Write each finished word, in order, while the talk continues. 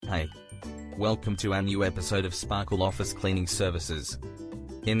Hey, welcome to our new episode of Sparkle Office Cleaning Services.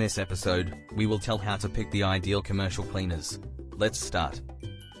 In this episode, we will tell how to pick the ideal commercial cleaners. Let's start.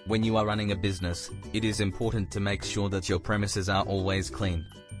 When you are running a business, it is important to make sure that your premises are always clean.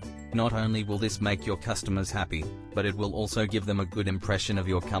 Not only will this make your customers happy, but it will also give them a good impression of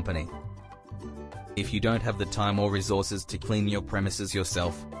your company. If you don't have the time or resources to clean your premises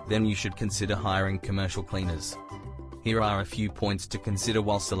yourself, then you should consider hiring commercial cleaners. Here are a few points to consider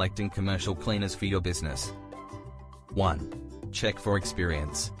while selecting commercial cleaners for your business. 1. Check for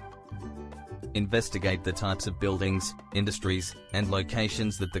experience. Investigate the types of buildings, industries, and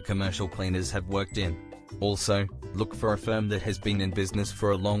locations that the commercial cleaners have worked in. Also, look for a firm that has been in business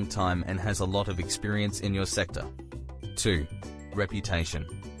for a long time and has a lot of experience in your sector. 2. Reputation.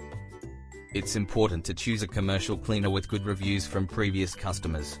 It's important to choose a commercial cleaner with good reviews from previous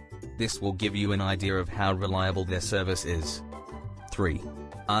customers. This will give you an idea of how reliable their service is. 3.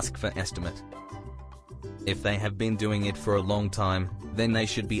 Ask for estimate. If they have been doing it for a long time, then they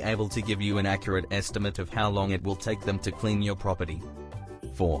should be able to give you an accurate estimate of how long it will take them to clean your property.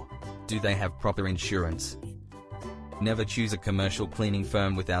 4. Do they have proper insurance? Never choose a commercial cleaning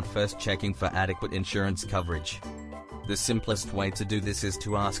firm without first checking for adequate insurance coverage. The simplest way to do this is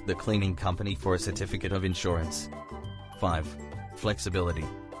to ask the cleaning company for a certificate of insurance. 5. Flexibility.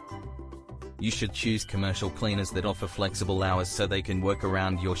 You should choose commercial cleaners that offer flexible hours so they can work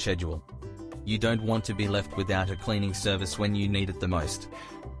around your schedule. You don't want to be left without a cleaning service when you need it the most.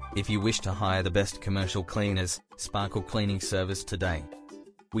 If you wish to hire the best commercial cleaners, Sparkle Cleaning Service today.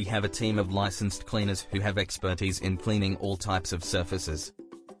 We have a team of licensed cleaners who have expertise in cleaning all types of surfaces.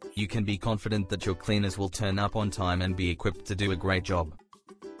 You can be confident that your cleaners will turn up on time and be equipped to do a great job.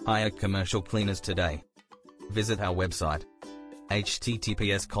 Hire commercial cleaners today. Visit our website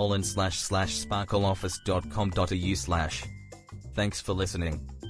https://sparkleoffice.com.au/. Thanks for listening.